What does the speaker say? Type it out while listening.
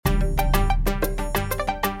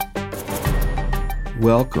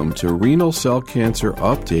Welcome to Renal Cell Cancer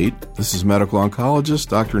Update. This is medical oncologist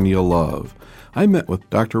Dr. Neil Love. I met with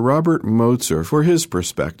Dr. Robert Motzer for his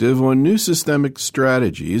perspective on new systemic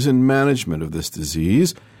strategies in management of this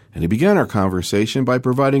disease, and he began our conversation by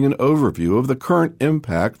providing an overview of the current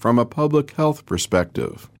impact from a public health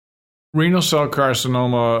perspective. Renal cell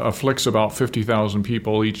carcinoma afflicts about 50,000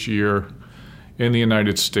 people each year in the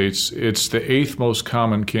United States. It's the 8th most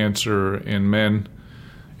common cancer in men.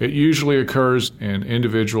 It usually occurs in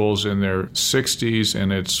individuals in their 60s,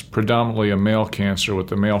 and it's predominantly a male cancer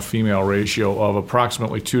with a male-female ratio of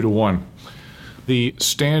approximately 2-to-1. The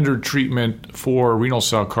standard treatment for renal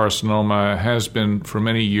cell carcinoma has been for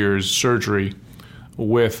many years surgery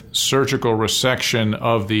with surgical resection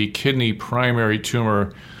of the kidney primary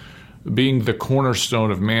tumor being the cornerstone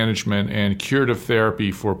of management and curative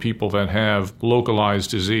therapy for people that have localized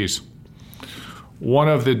disease. One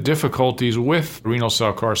of the difficulties with renal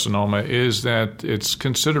cell carcinoma is that it's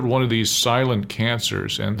considered one of these silent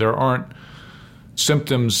cancers, and there aren't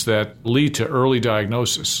symptoms that lead to early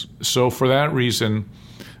diagnosis. So for that reason,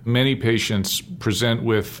 many patients present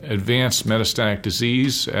with advanced metastatic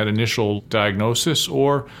disease at initial diagnosis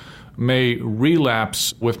or may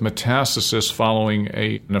relapse with metastasis following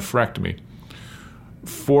a nephrectomy.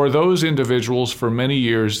 For those individuals, for many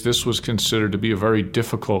years, this was considered to be a very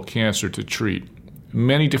difficult cancer to treat.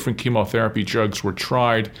 Many different chemotherapy drugs were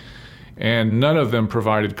tried, and none of them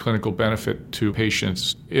provided clinical benefit to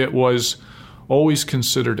patients. It was always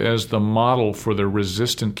considered as the model for the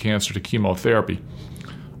resistant cancer to chemotherapy.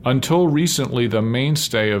 Until recently, the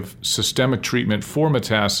mainstay of systemic treatment for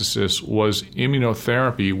metastasis was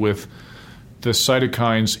immunotherapy with the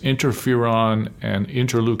cytokines interferon and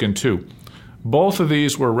interleukin-2. Both of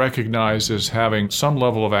these were recognized as having some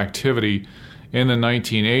level of activity in the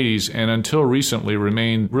 1980s, and until recently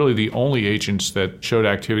remained really the only agents that showed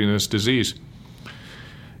activity in this disease.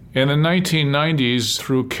 In the 1990s,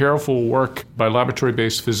 through careful work by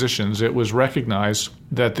laboratory-based physicians, it was recognized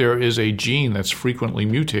that there is a gene that's frequently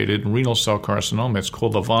mutated in renal cell carcinoma. It's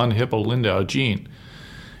called the von Hippel-Lindau gene.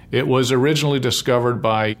 It was originally discovered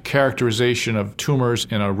by characterization of tumors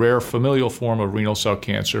in a rare familial form of renal cell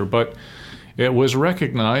cancer, but it was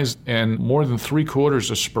recognized in more than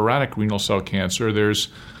 3/4 of sporadic renal cell cancer. There's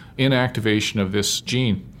inactivation of this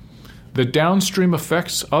gene. The downstream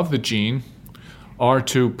effects of the gene are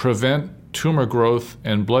to prevent tumor growth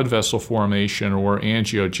and blood vessel formation, or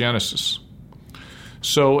angiogenesis.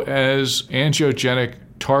 So as angiogenic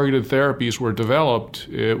targeted therapies were developed,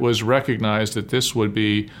 it was recognized that this would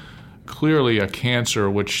be clearly a cancer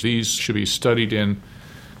which these should be studied in.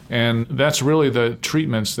 And that's really the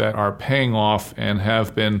treatments that are paying off and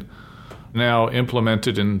have been now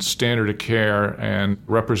implemented in standard of care and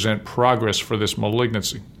represent progress for this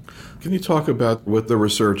malignancy. Can you talk about what the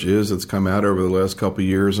research is that's come out over the last couple of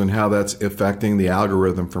years and how that's affecting the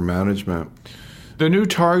algorithm for management? The new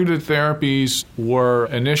targeted therapies were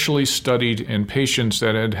initially studied in patients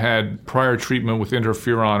that had had prior treatment with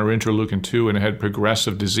interferon or interleukin-2 and had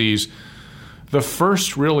progressive disease. The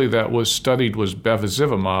first really that was studied was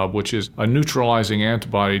bevacizumab, which is a neutralizing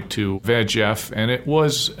antibody to VEGF, and it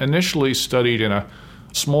was initially studied in a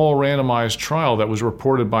small randomized trial that was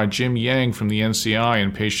reported by Jim Yang from the NCI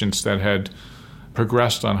in patients that had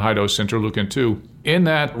progressed on high-dose interleukin-2. In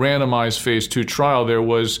that randomized phase 2 trial, there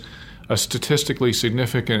was a statistically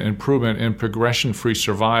significant improvement in progression-free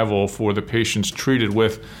survival for the patients treated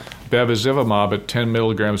with bevacizumab at 10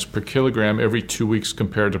 milligrams per kilogram every 2 weeks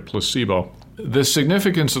compared to placebo. The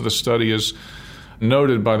significance of the study is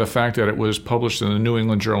noted by the fact that it was published in the New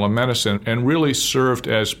England Journal of Medicine and really served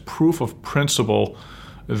as proof of principle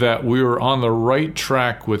that we were on the right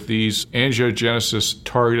track with these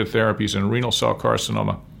angiogenesis-targeted therapies in renal cell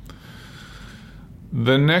carcinoma.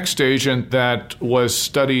 The next agent that was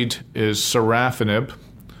studied is sorafenib.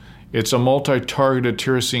 It's a multi-targeted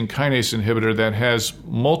tyrosine kinase inhibitor that has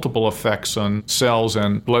multiple effects on cells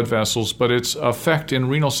and blood vessels, but its effect in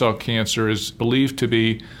renal cell cancer is believed to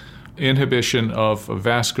be inhibition of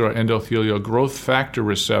vascular endothelial growth factor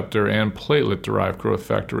receptor and platelet-derived growth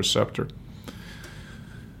factor receptor.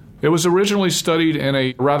 It was originally studied in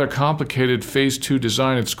a rather complicated phase 2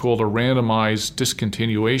 design. It's called a randomized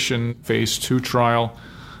discontinuation phase 2 trial.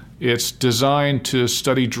 It's designed to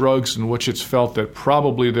study drugs in which it's felt that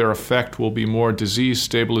probably their effect will be more disease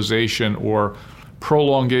stabilization or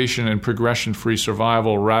prolongation and progression-free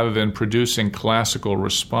survival rather than producing classical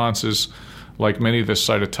responses like many of the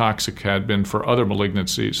cytotoxic had been for other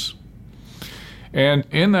malignancies. And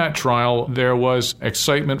in that trial, there was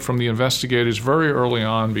excitement from the investigators very early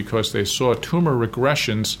on because they saw tumor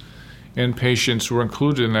regressions in patients who were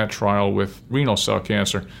included in that trial with renal cell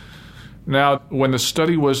cancer. Now, when the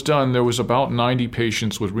study was done, there was about 90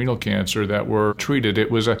 patients with renal cancer that were treated.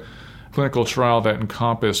 It was a clinical trial that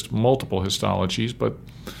encompassed multiple histologies, but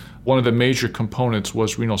one of the major components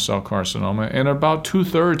was renal cell carcinoma. And about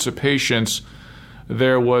 2/3 of patients,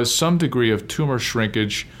 there was some degree of tumor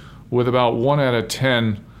shrinkage, with about 1 out of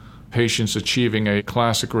 10 patients achieving a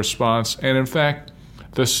classic response. And in fact,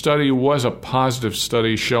 the study was a positive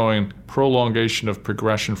study showing prolongation of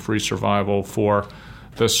progression-free survival for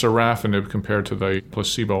the sorafenib compared to the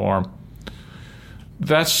placebo arm.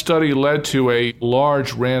 That study led to a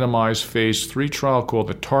large randomized phase 3 trial called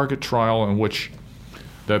the Target trial, in which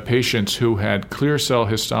the patients who had clear cell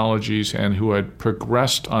histologies and who had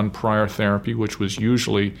progressed on prior therapy, which was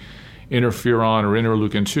usually interferon or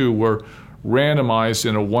interleukin-2, were randomized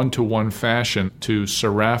in a 1-to-1 fashion to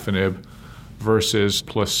sorafenib versus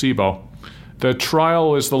placebo. The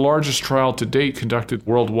trial is the largest trial to date conducted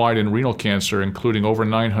worldwide in renal cancer, including over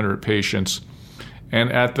 900 patients.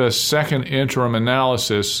 And at the second interim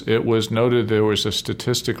analysis, it was noted there was a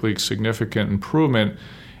statistically significant improvement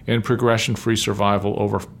in progression-free survival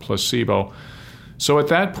over placebo. So at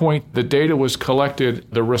that point, the data was collected.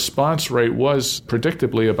 The response rate was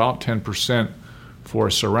predictably about 10% for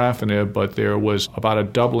sorafenib, but there was about a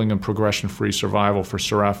doubling in progression-free survival for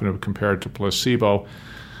sorafenib compared to placebo.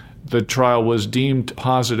 The trial was deemed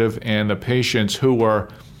positive, and the patients who were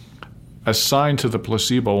assigned to the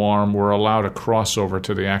placebo arm were allowed a crossover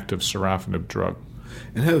to the active sorafenib drug.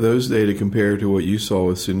 And how do those data compare to what you saw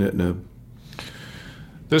with sunitinib?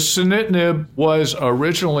 The sunitinib was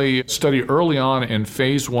originally studied early on in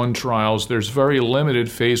phase 1 trials. There's very limited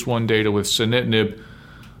phase 1 data with sunitinib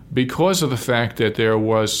because of the fact that there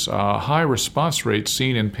was a high response rate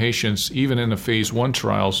seen in patients even in the phase 1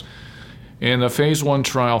 trials. In the phase 1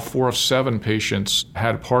 trial, 4 of 7 patients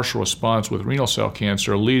had partial response with renal cell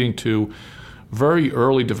cancer, leading to very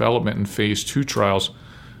early development in phase 2 trials.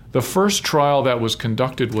 The first trial that was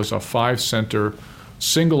conducted was a 5-center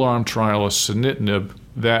single-arm trial of sunitinib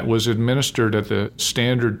that was administered at the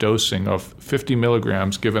standard dosing of 50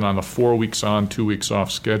 milligrams given on the 4 weeks on, 2 weeks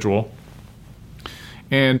off schedule.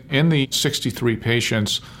 And in the 63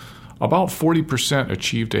 patients, about 40%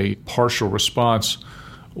 achieved a partial response,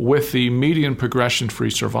 with the median progression-free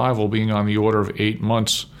survival being on the order of 8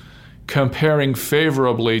 months, comparing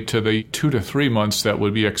favorably to the 2 to 3 months that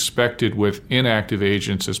would be expected with inactive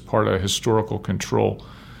agents as part of historical control.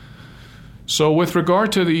 So with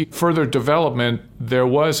regard to the further development, there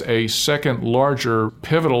was a second larger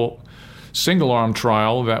pivotal single-arm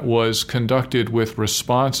trial that was conducted with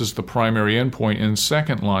response as the primary endpoint in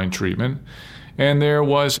second-line treatment. And there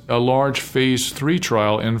was a large phase 3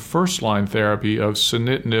 trial in first-line therapy of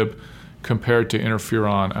sunitinib compared to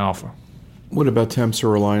interferon alpha. What about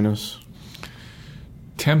temsirolimus?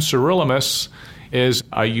 Temsirolimus is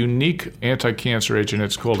a unique anti-cancer agent.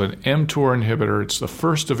 It's called an mTOR inhibitor. It's the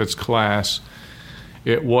first of its class.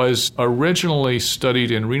 It was originally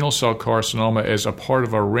studied in renal cell carcinoma as a part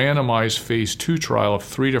of a randomized phase 2 trial of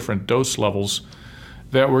 3 different dose levels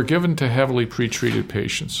that were given to heavily pretreated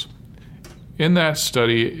patients. In that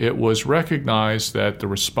study, it was recognized that the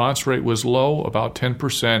response rate was low, about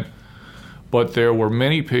 10%, but there were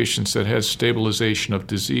many patients that had stabilization of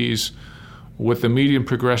disease, with the median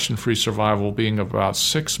progression-free survival being about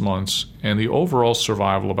 6 months and the overall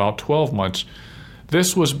survival about 12 months.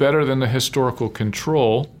 This was better than the historical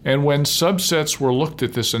control, and when subsets were looked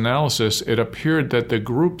at this analysis, it appeared that the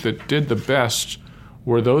group that did the best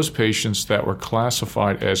were those patients that were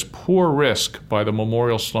classified as poor risk by the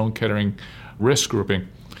Memorial Sloan Kettering risk grouping.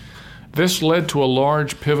 This led to a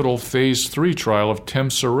large pivotal phase 3 trial of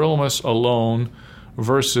temsirolimus alone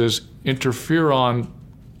versus interferon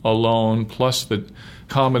alone plus the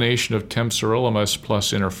combination of temsirolimus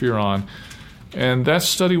plus interferon. And that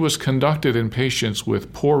study was conducted in patients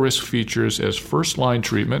with poor risk features as first-line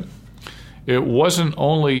treatment. It wasn't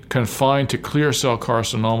only confined to clear cell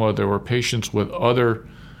carcinoma. There were patients with other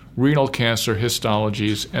renal cancer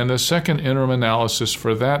histologies. And the second interim analysis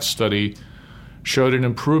for that study showed an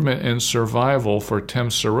improvement in survival for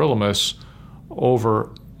temsirolimus over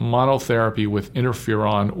monotherapy with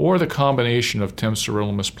interferon or the combination of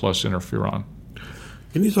temsirolimus plus interferon.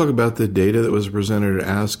 Can you talk about the data that was presented at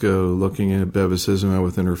ASCO looking at bevacizumab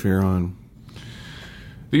with interferon?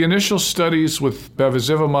 The initial studies with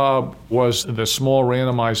bevacizumab was the small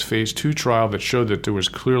randomized phase 2 trial that showed that there was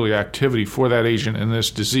clearly activity for that agent in this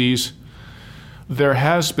disease. There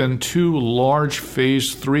has been 2 large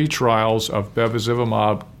phase 3 trials of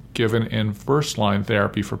bevacizumab given in first-line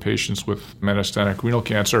therapy for patients with metastatic renal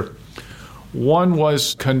cancer. One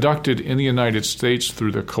was conducted in the United States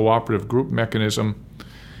through the cooperative group mechanism.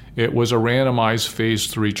 It was a randomized phase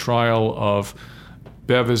 3 trial of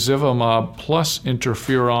bevacizumab plus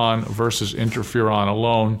interferon versus interferon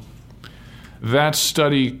alone. That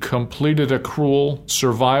study completed accrual.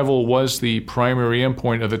 Survival was the primary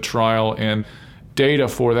endpoint of the trial, and data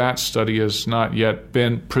for that study has not yet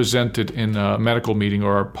been presented in a medical meeting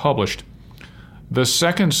or published. The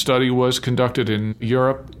second study was conducted in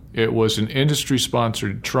Europe. It was an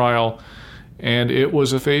industry-sponsored trial, and it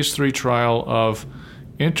was a phase 3 trial of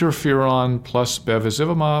interferon plus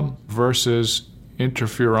bevacizumab versus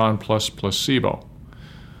interferon plus placebo.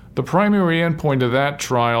 The primary endpoint of that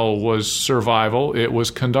trial was survival. It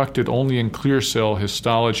was conducted only in clear cell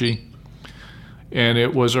histology, and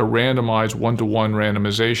it was a randomized 1-to-1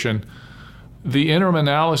 randomization. The interim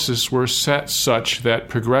analysis were set such that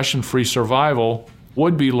progression-free survival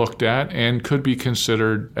would be looked at and could be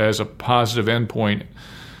considered as a positive endpoint.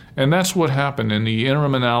 And that's what happened. In the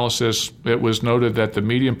interim analysis, it was noted that the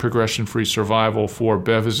median progression-free survival for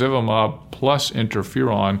bevacizumab plus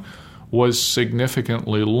interferon was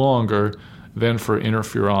significantly longer than for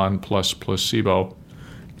interferon plus placebo.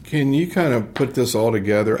 Can you kind of put this all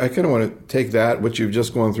together? I kind of want to take that, what you've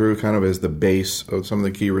just gone through, kind of as the base of some of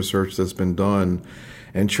the key research that's been done,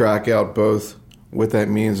 and track out both what that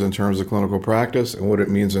means in terms of clinical practice and what it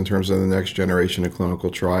means in terms of the next generation of clinical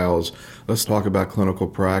trials. Let's talk about clinical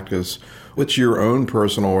practice. What's your own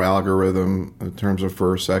personal algorithm in terms of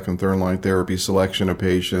first, second, third line therapy selection of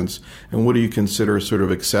patients, and what do you consider sort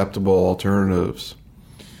of acceptable alternatives?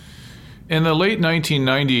 In the late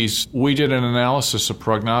 1990s, we did an analysis of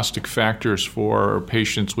prognostic factors for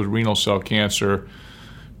patients with renal cell cancer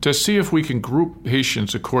to see if we can group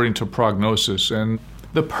patients according to prognosis. And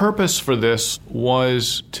the purpose for this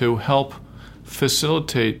was to help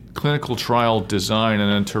facilitate clinical trial design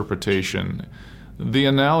and interpretation. The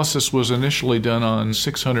analysis was initially done on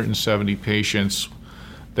 670 patients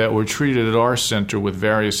that were treated at our center with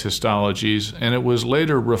various histologies, and it was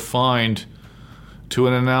later refined to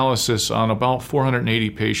an analysis on about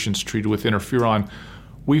 480 patients treated with interferon.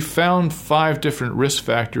 We found 5 different risk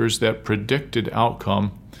factors that predicted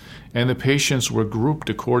outcome, and the patients were grouped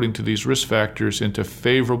according to these risk factors into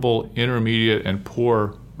favorable, intermediate, and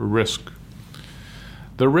poor risk.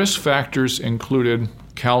 The risk factors included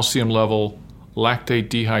calcium level, lactate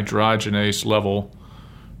dehydrogenase level,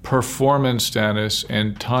 performance status,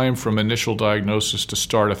 and time from initial diagnosis to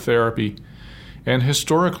start a therapy. And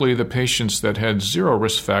historically, the patients that had 0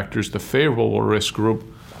 risk factors, the favorable risk group,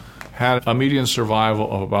 had a median survival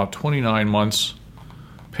of about 29 months.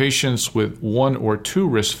 Patients with 1 or 2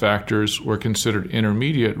 risk factors were considered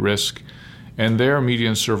intermediate risk, and their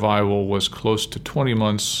median survival was close to 20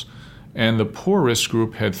 months. And the poor risk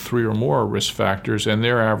group had 3 or more risk factors, and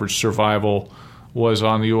their average survival was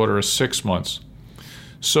on the order of 6 months.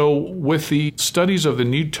 So with the studies of the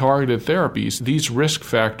need-targeted therapies, these risk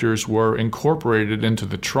factors were incorporated into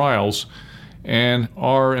the trials and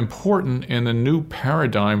are important in the new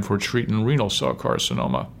paradigm for treating renal cell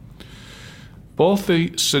carcinoma. Both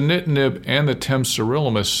the sunitinib and the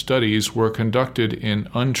temsirolimus studies were conducted in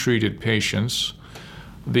untreated patients.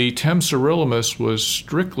 The temsirolimus was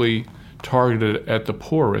strictly targeted at the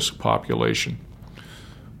poor risk population.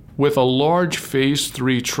 With a large phase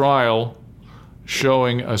 3 trial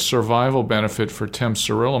showing a survival benefit for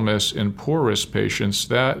temsirolimus in poor risk patients,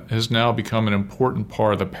 that has now become an important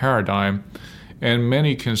part of the paradigm, and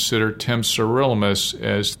many consider temsirolimus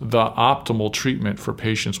as the optimal treatment for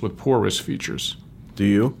patients with poor risk features. Do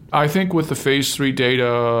you? I think with the phase 3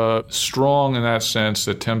 data strong in that sense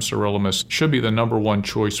that temsirolimus should be the number one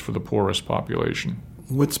choice for the poor risk population.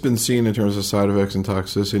 What's been seen in terms of side effects and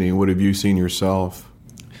toxicity? What have you seen yourself?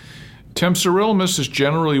 Temsirolimus is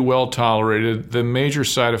generally well tolerated. The major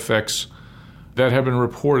side effects that have been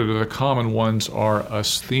reported, the common ones, are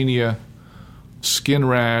asthenia, skin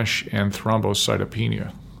rash, and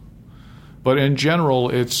thrombocytopenia. But in general,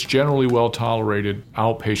 it's generally well tolerated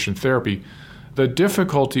outpatient therapy. The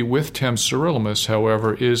difficulty with temsirolimus,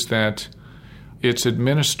 however, is that it's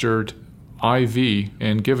administered IV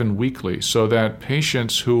and given weekly, so that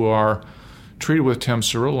patients who are treated with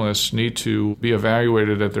temsirolimus need to be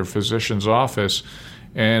evaluated at their physician's office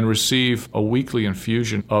and receive a weekly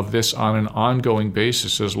infusion of this on an ongoing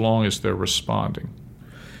basis as long as they're responding.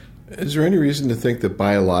 Is there any reason to think that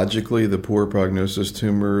biologically the poor prognosis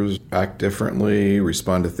tumors act differently,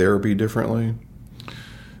 respond to therapy differently?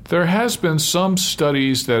 There has been some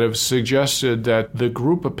studies that have suggested that the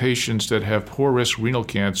group of patients that have poor risk renal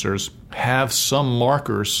cancers have some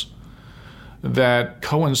markers that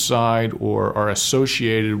coincide or are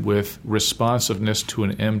associated with responsiveness to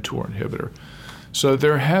an mTOR inhibitor. So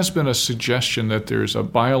there has been a suggestion that there's a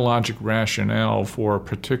biologic rationale for a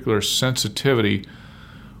particular sensitivity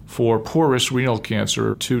for poor-risk renal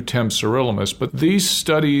cancer to temsirolimus. But these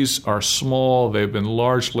studies are small. They've been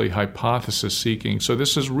largely hypothesis-seeking. So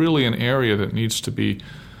this is really an area that needs to be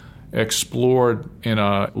explored in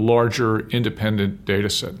a larger independent data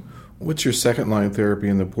set. What's your second-line therapy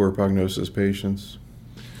in the poor prognosis patients?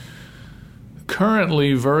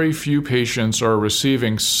 Currently, very few patients are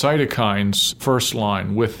receiving cytokines first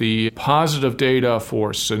line. With the positive data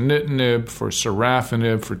for sunitinib, for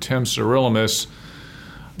sorafenib, for temsirolimus,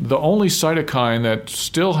 the only cytokine that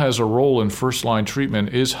still has a role in first-line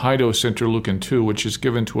treatment is high-dose interleukin-2, which is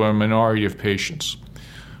given to a minority of patients.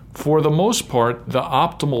 For the most part, the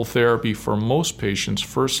optimal therapy for most patients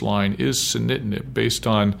first-line is sunitinib, based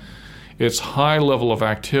on its high level of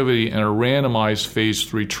activity in a randomized phase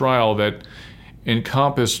 3 trial that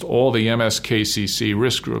encompassed all the MSKCC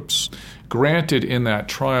risk groups. Granted, in that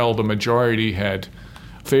trial, the majority had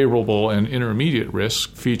favorable and intermediate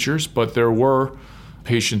risk features, but there were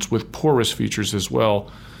patients with poor risk features as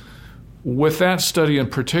well. With that study in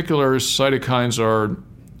particular, cytokines are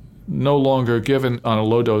no longer given on a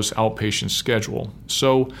low-dose outpatient schedule.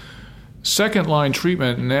 So second-line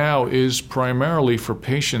treatment now is primarily for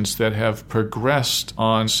patients that have progressed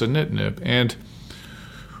on sunitinib, and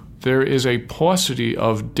there is a paucity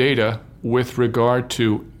of data with regard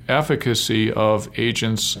to efficacy of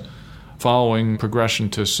agents following progression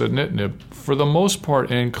to sunitinib. For the most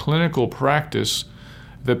part, in clinical practice,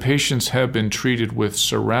 the patients have been treated with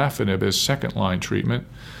sorafenib as second-line treatment.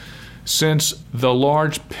 Since the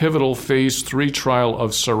large pivotal phase 3 trial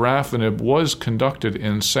of sorafenib was conducted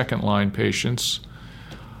in second-line patients,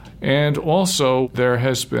 and also there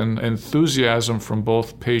has been enthusiasm from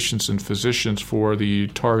both patients and physicians for the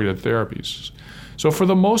targeted therapies. So for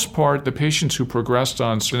the most part, the patients who progressed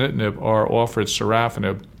on sunitinib are offered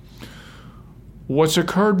sorafenib. What's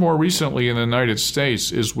occurred more recently in the United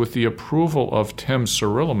States is with the approval of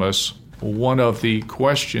temsirolimus, one of the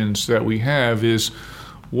questions that we have is,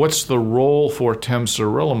 what's the role for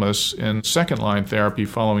temsirolimus in second-line therapy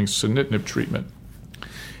following sunitinib treatment?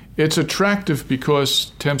 It's attractive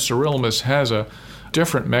because temsirolimus has a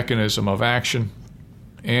different mechanism of action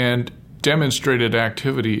and demonstrated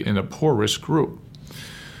activity in a poor-risk group.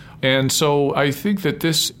 And so I think that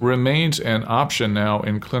this remains an option now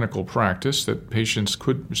in clinical practice, that patients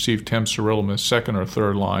could receive temsirolimus second or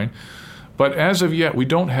third line. But as of yet, we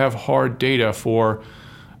don't have hard data for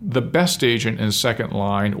the best agent in second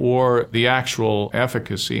line or the actual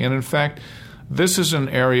efficacy. And in fact, this is an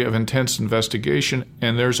area of intense investigation,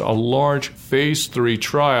 and there's a large phase 3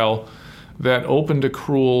 trial that opened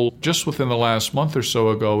accrual just within the last month or so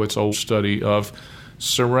ago. It's a study of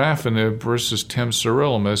sorafenib versus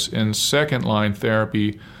temsirolimus in second-line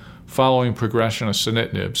therapy following progression of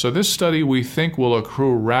sunitinib. So this study we think will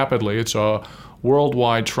accrue rapidly. It's a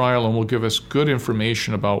worldwide trial and will give us good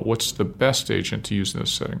information about what's the best agent to use in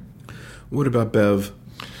this setting. What about Bev?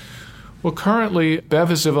 Well, currently,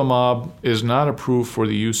 bevacizumab is not approved for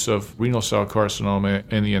the use of renal cell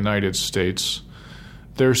carcinoma in the United States.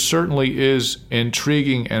 There certainly is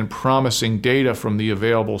intriguing and promising data from the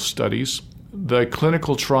available studies. The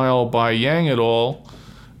clinical trial by Yang et al.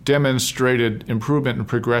 Demonstrated improvement in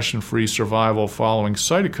progression-free survival following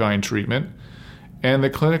cytokine treatment, and the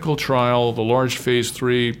clinical trial, the large phase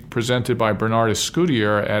 3 presented by Bernard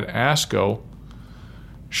Escudier at ASCO,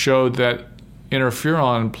 showed that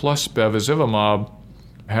interferon plus bevacizumab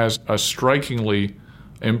has a strikingly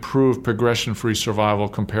improved progression-free survival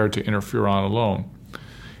compared to interferon alone.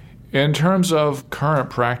 In terms of current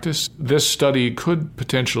practice, this study could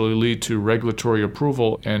potentially lead to regulatory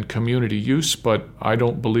approval and community use, but I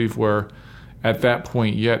don't believe we're at that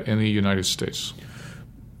point yet in the United States.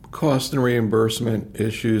 Cost and reimbursement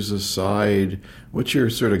issues aside, what's your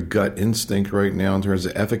sort of gut instinct right now in terms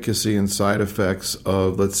of efficacy and side effects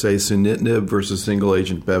of, let's say, sunitinib versus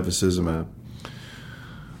single-agent bevacizumab?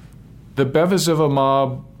 The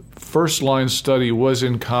bevacizumab first-line study was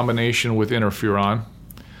in combination with interferon.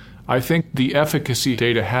 I think the efficacy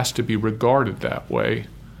data has to be regarded that way.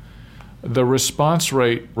 The response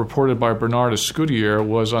rate reported by Bernard Escudier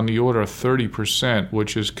was on the order of 30%,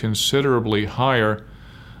 which is considerably higher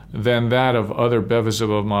than that of other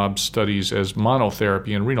bevacizumab studies as monotherapy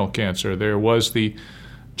in renal cancer. There was the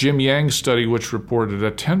Jim Yang study, which reported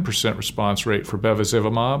a 10% response rate for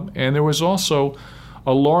bevacizumab, and there was also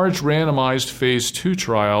a large randomized phase 2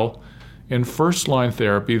 trial in first-line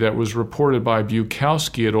therapy that was reported by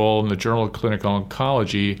Bukowski et al. In the Journal of Clinical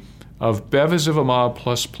Oncology of bevacizumab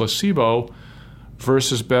plus placebo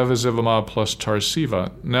versus bevacizumab plus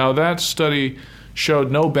Tarceva. Now, that study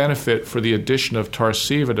showed no benefit for the addition of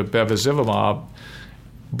Tarceva to bevacizumab,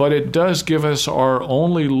 but it does give us our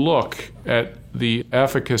only look at the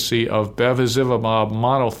efficacy of bevacizumab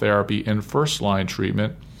monotherapy in first-line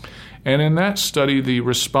treatment. And in that study, the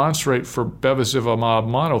response rate for bevacizumab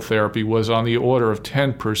monotherapy was on the order of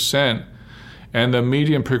 10%, and the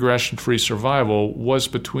median progression-free survival was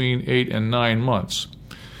between 8 and 9 months.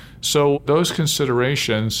 So those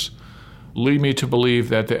considerations lead me to believe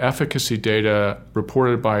that the efficacy data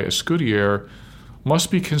reported by Escudier must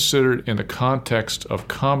be considered in the context of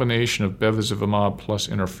combination of bevacizumab plus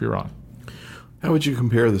interferon. How would you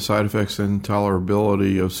compare the side effects and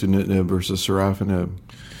tolerability of sunitinib versus sorafenib?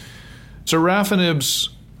 Sorafenib's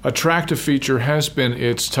attractive feature has been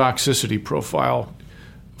its toxicity profile.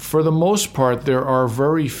 For the most part, there are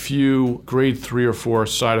very few grade 3 or 4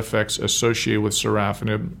 side effects associated with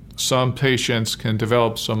sorafenib. Some patients can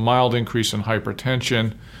develop some mild increase in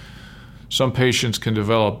hypertension. Some patients can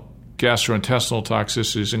develop gastrointestinal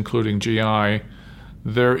toxicities, including GI.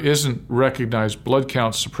 There isn't recognized blood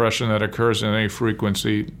count suppression that occurs in any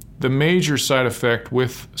frequency. The major side effect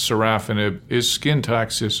with sorafenib is skin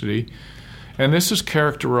toxicity, and this is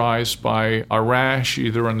characterized by a rash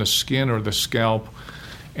either on the skin or the scalp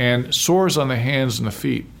and sores on the hands and the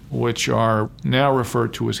feet, which are now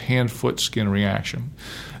referred to as hand-foot skin reaction.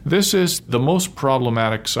 This is the most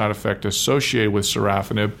problematic side effect associated with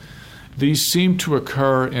sorafenib. These seem to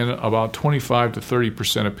occur in about 25 to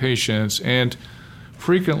 30% of patients and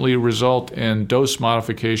frequently result in dose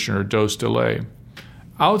modification or dose delay.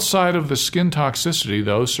 Outside of the skin toxicity,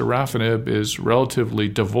 though, sorafenib is relatively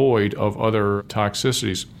devoid of other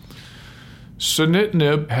toxicities.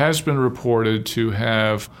 Sunitinib has been reported to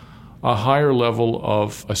have a higher level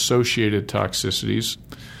of associated toxicities.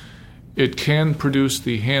 It can produce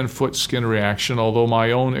the hand-foot skin reaction, although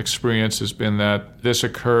my own experience has been that this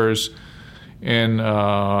occurs in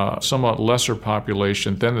a somewhat lesser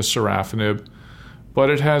population than the sorafenib,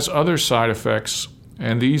 but it has other side effects,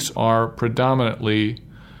 and these are predominantly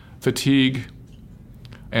fatigue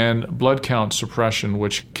and blood count suppression,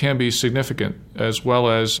 which can be significant, as well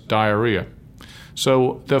as diarrhea.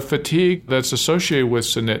 So the fatigue that's associated with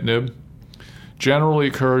sunitinib generally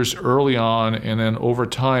occurs early on, and then over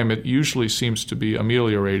time it usually seems to be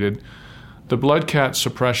ameliorated. The blood count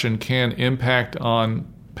suppression can impact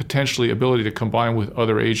on potentially ability to combine with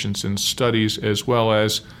other agents in studies, as well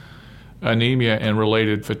as anemia and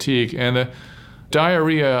related fatigue. And the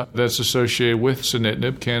diarrhea that's associated with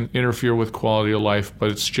sunitinib can interfere with quality of life, but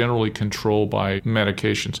it's generally controlled by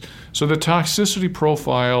medications. So the toxicity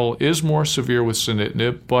profile is more severe with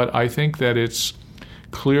sunitinib, but I think that it's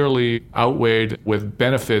clearly outweighed with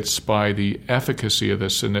benefits by the efficacy of the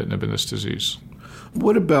sunitinib in this disease.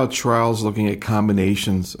 What about trials looking at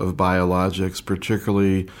combinations of biologics,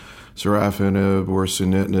 particularly sorafenib or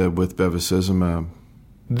sunitinib with bevacizumab?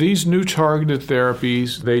 These new targeted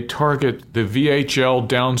therapies, they target the VHL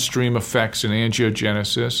downstream effects in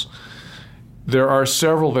angiogenesis. There are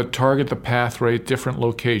several that target the pathway at different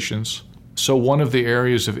locations. So one of the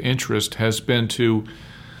areas of interest has been to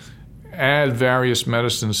add various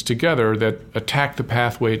medicines together that attack the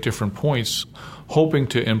pathway at different points, hoping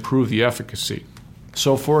to improve the efficacy.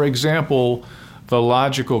 So, for example, the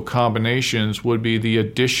logical combinations would be the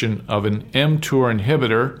addition of an mTOR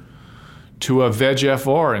inhibitor to a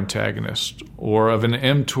VEGFR antagonist, or of an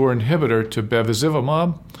mTOR inhibitor to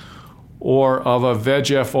bevacizumab, or of a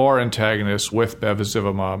VEGFR antagonist with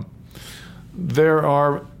bevacizumab. There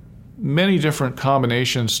are many different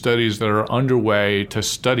combination studies that are underway to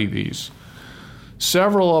study these.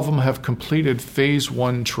 Several of them have completed phase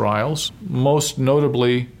 1 trials, most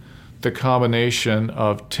notably the combination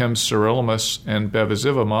of temsirolimus and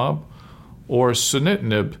bevacizumab, or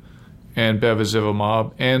sunitinib and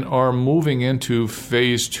bevacizumab, and are moving into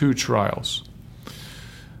phase 2 trials.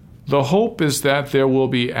 The hope is that there will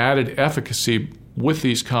be added efficacy with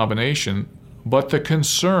these combinations, but the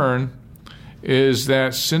concern is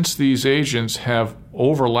that since these agents have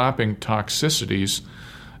overlapping toxicities,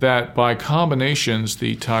 that by combinations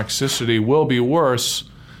the toxicity will be worse,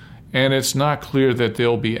 and it's not clear that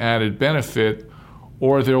there'll be added benefit,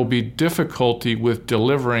 or there'll be difficulty with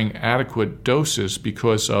delivering adequate doses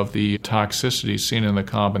because of the toxicity seen in the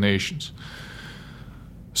combinations.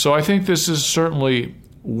 So I think this is certainly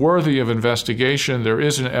worthy of investigation. There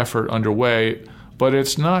is an effort underway, but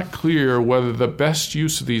it's not clear whether the best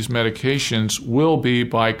use of these medications will be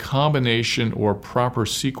by combination or proper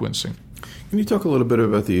sequencing. Can you talk a little bit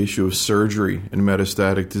about the issue of surgery in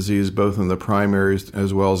metastatic disease, both in the primary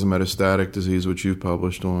as well as the metastatic disease, which you've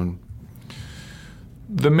published on?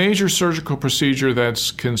 The major surgical procedure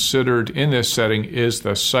that's considered in this setting is the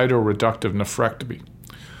cytoreductive nephrectomy.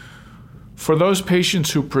 For those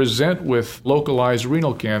patients who present with localized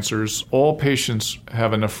renal cancers, all patients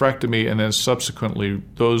have a nephrectomy and then subsequently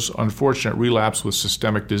those unfortunate relapse with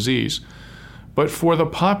systemic disease. But for the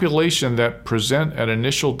population that present at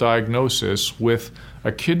initial diagnosis with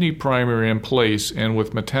a kidney primary in place and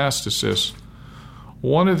with metastasis,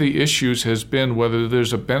 one of the issues has been whether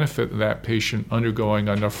there's a benefit of that patient undergoing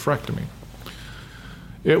a nephrectomy.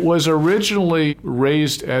 It was originally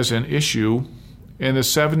raised as an issue in the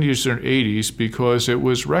 70s and 80s because it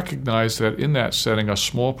was recognized that in that setting a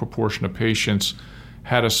small proportion of patients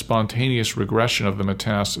had a spontaneous regression of the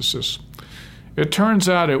metastasis. It turns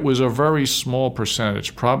out it was a very small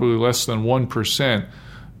percentage, probably less than 1%,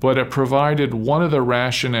 but it provided one of the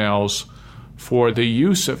rationales for the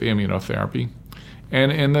use of immunotherapy. And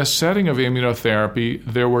in the setting of immunotherapy,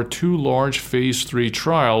 there were 2 large phase 3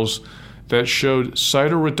 trials that showed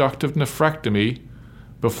cytoreductive nephrectomy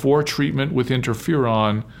before treatment with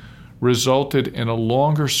interferon resulted in a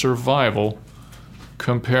longer survival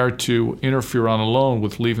compared to interferon alone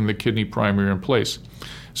with leaving the kidney primary in place.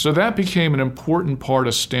 So that became an important part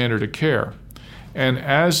of standard of care. And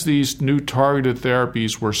as these new targeted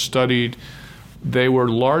therapies were studied, they were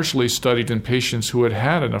largely studied in patients who had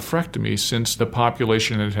had a nephrectomy since the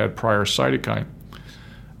population had had prior cytokine.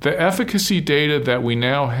 The efficacy data that we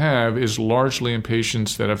now have is largely in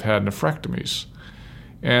patients that have had nephrectomies.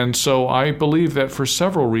 And so I believe that for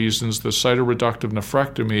several reasons, the cytoreductive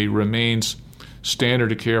nephrectomy remains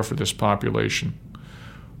standard of care for this population.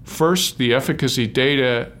 First, the efficacy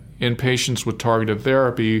data in patients with targeted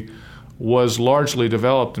therapy was largely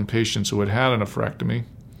developed in patients who had had a nephrectomy.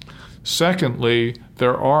 Secondly,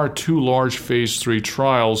 there are 2 large phase 3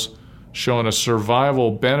 trials showing a survival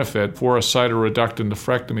benefit for a cytoreductive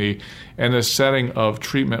nephrectomy in the setting of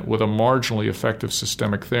treatment with a marginally effective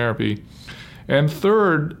systemic therapy. And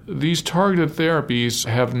third, these targeted therapies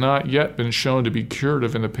have not yet been shown to be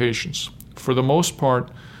curative in the patients. For the most part,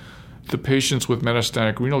 the patients with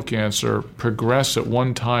metastatic renal cancer progress at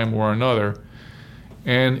one time or another.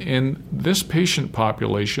 And in this patient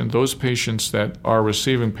population, those patients that are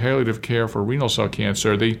receiving palliative care for renal cell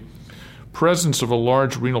cancer, the presence of a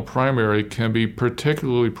large renal primary can be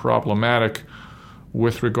particularly problematic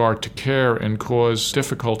with regard to care and cause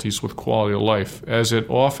difficulties with quality of life, as it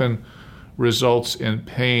often results in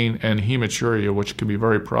pain and hematuria, which can be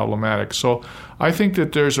very problematic. So I think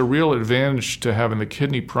that there's a real advantage to having the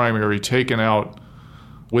kidney primary taken out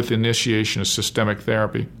with initiation of systemic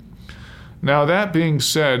therapy. Now, that being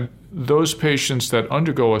said, those patients that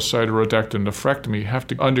undergo a cytoreductive nephrectomy have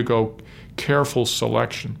to undergo careful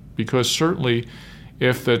selection because certainly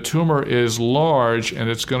if the tumor is large and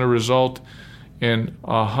it's going to result in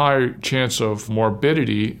a high chance of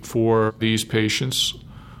morbidity for these patients,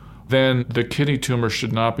 then the kidney tumor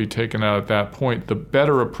should not be taken out at that point. The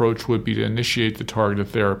better approach would be to initiate the targeted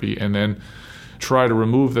therapy and then try to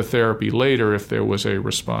remove the therapy later if there was a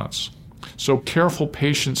response. So careful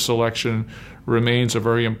patient selection remains a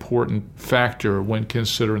very important factor when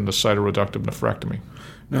considering the cytoreductive nephrectomy.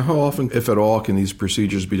 Now, how often, if at all, can these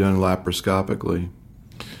procedures be done laparoscopically?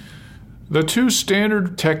 The 2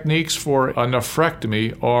 standard techniques for a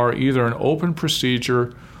nephrectomy are either an open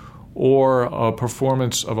procedure or a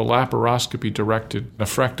performance of a laparoscopy-directed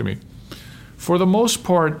nephrectomy. For the most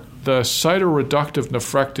part, the cytoreductive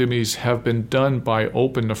nephrectomies have been done by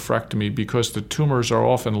open nephrectomy because the tumors are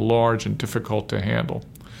often large and difficult to handle.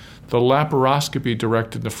 The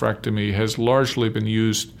laparoscopy-directed nephrectomy has largely been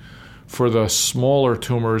used for the smaller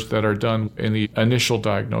tumors that are done in the initial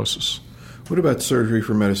diagnosis. What about surgery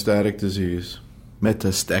for metastatic disease?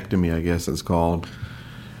 Metastectomy, I guess it's called.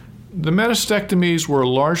 The metastectomies were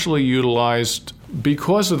largely utilized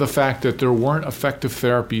because of the fact that there weren't effective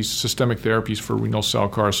therapies, systemic therapies for renal cell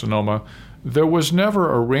carcinoma. There was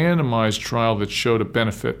never a randomized trial that showed a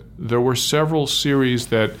benefit. There were several series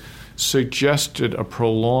that suggested a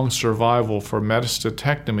prolonged survival for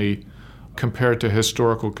metastatectomy compared to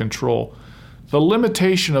historical control. The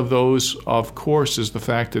limitation of those, of course, is the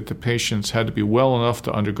fact that the patients had to be well enough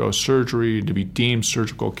to undergo surgery to be deemed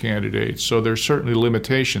surgical candidates. So there's certainly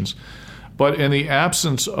limitations. But in the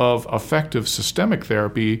absence of effective systemic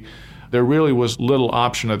therapy, there really was little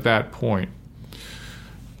option at that point.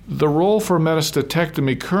 The role for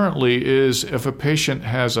metastatectomy currently is if a patient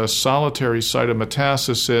has a solitary site of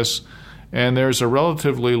metastasis and there's a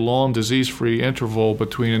relatively long disease-free interval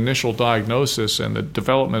between initial diagnosis and the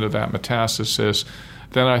development of that metastasis,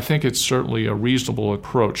 then I think it's certainly a reasonable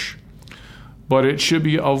approach. But it should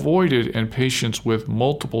be avoided in patients with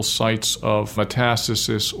multiple sites of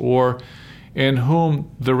metastasis or in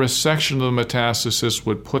whom the resection of the metastasis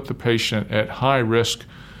would put the patient at high risk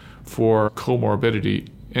for comorbidity.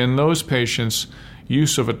 In those patients,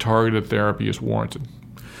 use of a targeted therapy is warranted.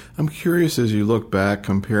 I'm curious, as you look back,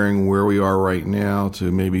 comparing where we are right now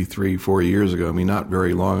to maybe 3-4 years ago, I mean, not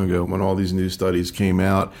very long ago when all these new studies came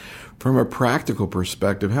out, from a practical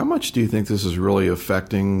perspective, how much do you think this is really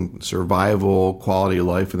affecting survival, quality of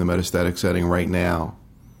life in the metastatic setting right now?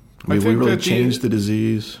 I mean, have we really changed the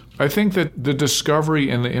disease? I think that the discovery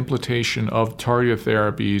and the implementation of targeted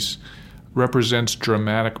therapies represents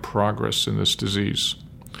dramatic progress in this disease.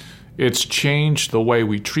 It's changed the way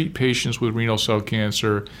we treat patients with renal cell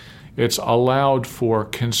cancer. It's allowed for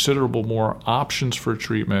considerable more options for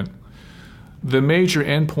treatment. The major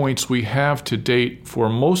endpoints we have to date for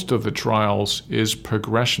most of the trials is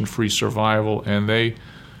progression-free survival, and they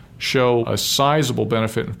show a sizable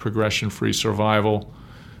benefit in progression-free survival.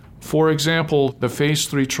 For example, the phase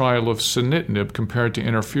 3 trial of sunitinib compared to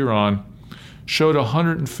interferon showed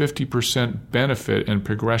 150% benefit in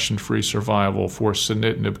progression-free survival for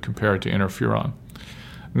sunitinib compared to interferon.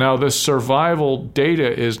 Now, the survival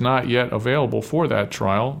data is not yet available for that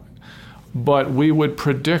trial, but we would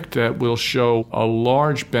predict that we'll show a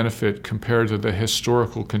large benefit compared to the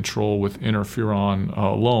historical control with interferon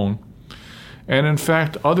alone. And in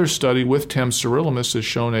fact, other study with temsirolimus has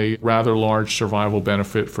shown a rather large survival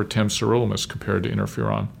benefit for temsirolimus compared to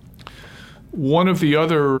interferon. One of the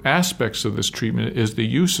other aspects of this treatment is the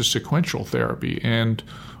use of sequential therapy, and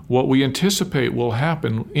what we anticipate will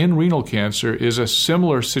happen in renal cancer is a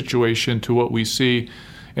similar situation to what we see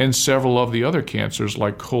in several of the other cancers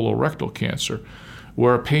like colorectal cancer,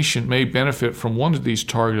 where a patient may benefit from one of these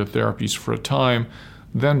targeted therapies for a time,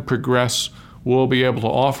 then progress. We'll be able to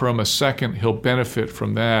offer him a second, he'll benefit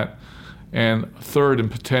from that, and third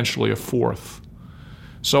and potentially a fourth.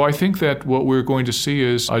 So I think that what we're going to see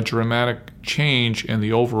is a dramatic change in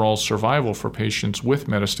the overall survival for patients with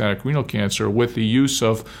metastatic renal cancer with the use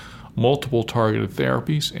of multiple targeted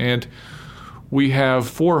therapies. And we have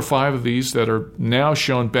 4 or 5 of these that are now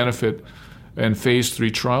shown benefit in phase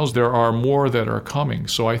 3 trials. There are more that are coming.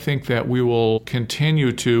 So I think that we will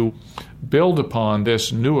continue to build upon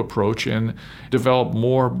this new approach and develop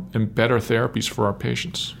more and better therapies for our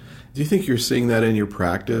patients. Do you think you're seeing that in your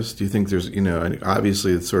practice? Do you think there's,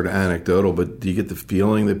 obviously it's sort of anecdotal, but do you get the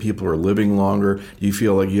feeling that people are living longer? Do you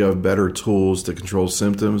feel like you have better tools to control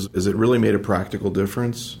symptoms? Has it really made a practical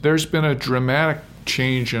difference? There's been a dramatic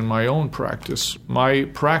change in my own practice. My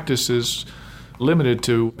practice is limited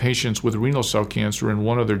to patients with renal cell cancer and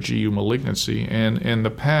one other GU malignancy, and in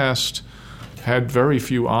the past had very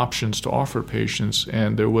few options to offer patients,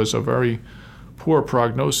 and there was a very poor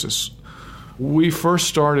prognosis. We first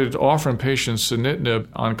started offering patients sunitinib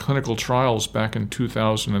on clinical trials back in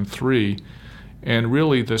 2003, and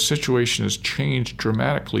really the situation has changed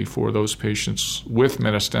dramatically for those patients with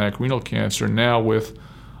metastatic renal cancer now with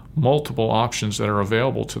multiple options that are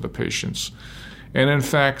available to the patients. And in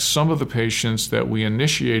fact, some of the patients that we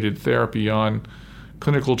initiated therapy on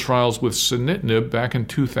clinical trials with sunitinib back in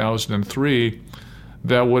 2003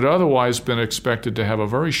 that would otherwise been expected to have a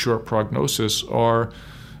very short prognosis are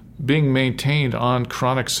being maintained on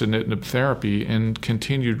chronic sunitinib therapy in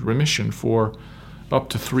continued remission for up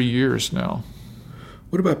to 3 years now.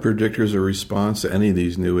 What about predictors of response to any of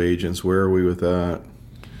these new agents? Where are we with that?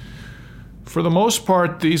 For the most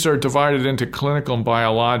part, these are divided into clinical and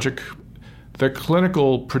biologic. The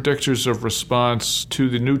clinical predictors of response to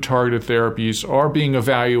the new targeted therapies are being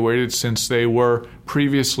evaluated since they were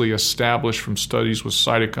previously established from studies with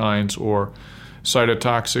cytokines or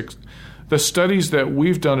cytotoxics. The studies that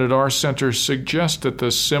we've done at our center suggest that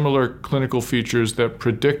the similar clinical features that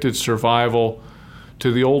predicted survival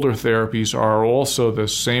to the older therapies are also the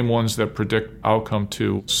same ones that predict outcome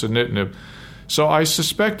to sunitinib. So I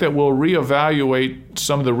suspect that we'll reevaluate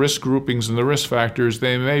some of the risk groupings and the risk factors.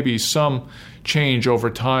 There may be some change over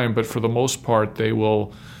time, but for the most part, they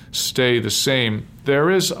will stay the same. There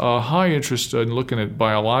is a high interest in looking at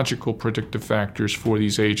biological predictive factors for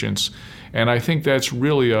these agents, and I think that's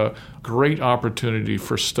really a great opportunity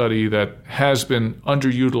for study that has been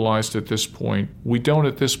underutilized at this point. We don't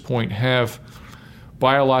at this point have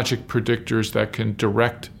biologic predictors that can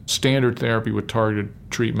direct standard therapy with targeted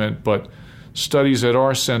treatment, but studies at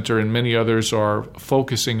our center and many others are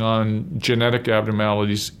focusing on genetic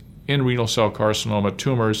abnormalities in renal cell carcinoma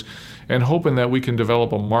tumors and hoping that we can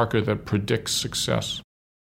develop a marker that predicts success.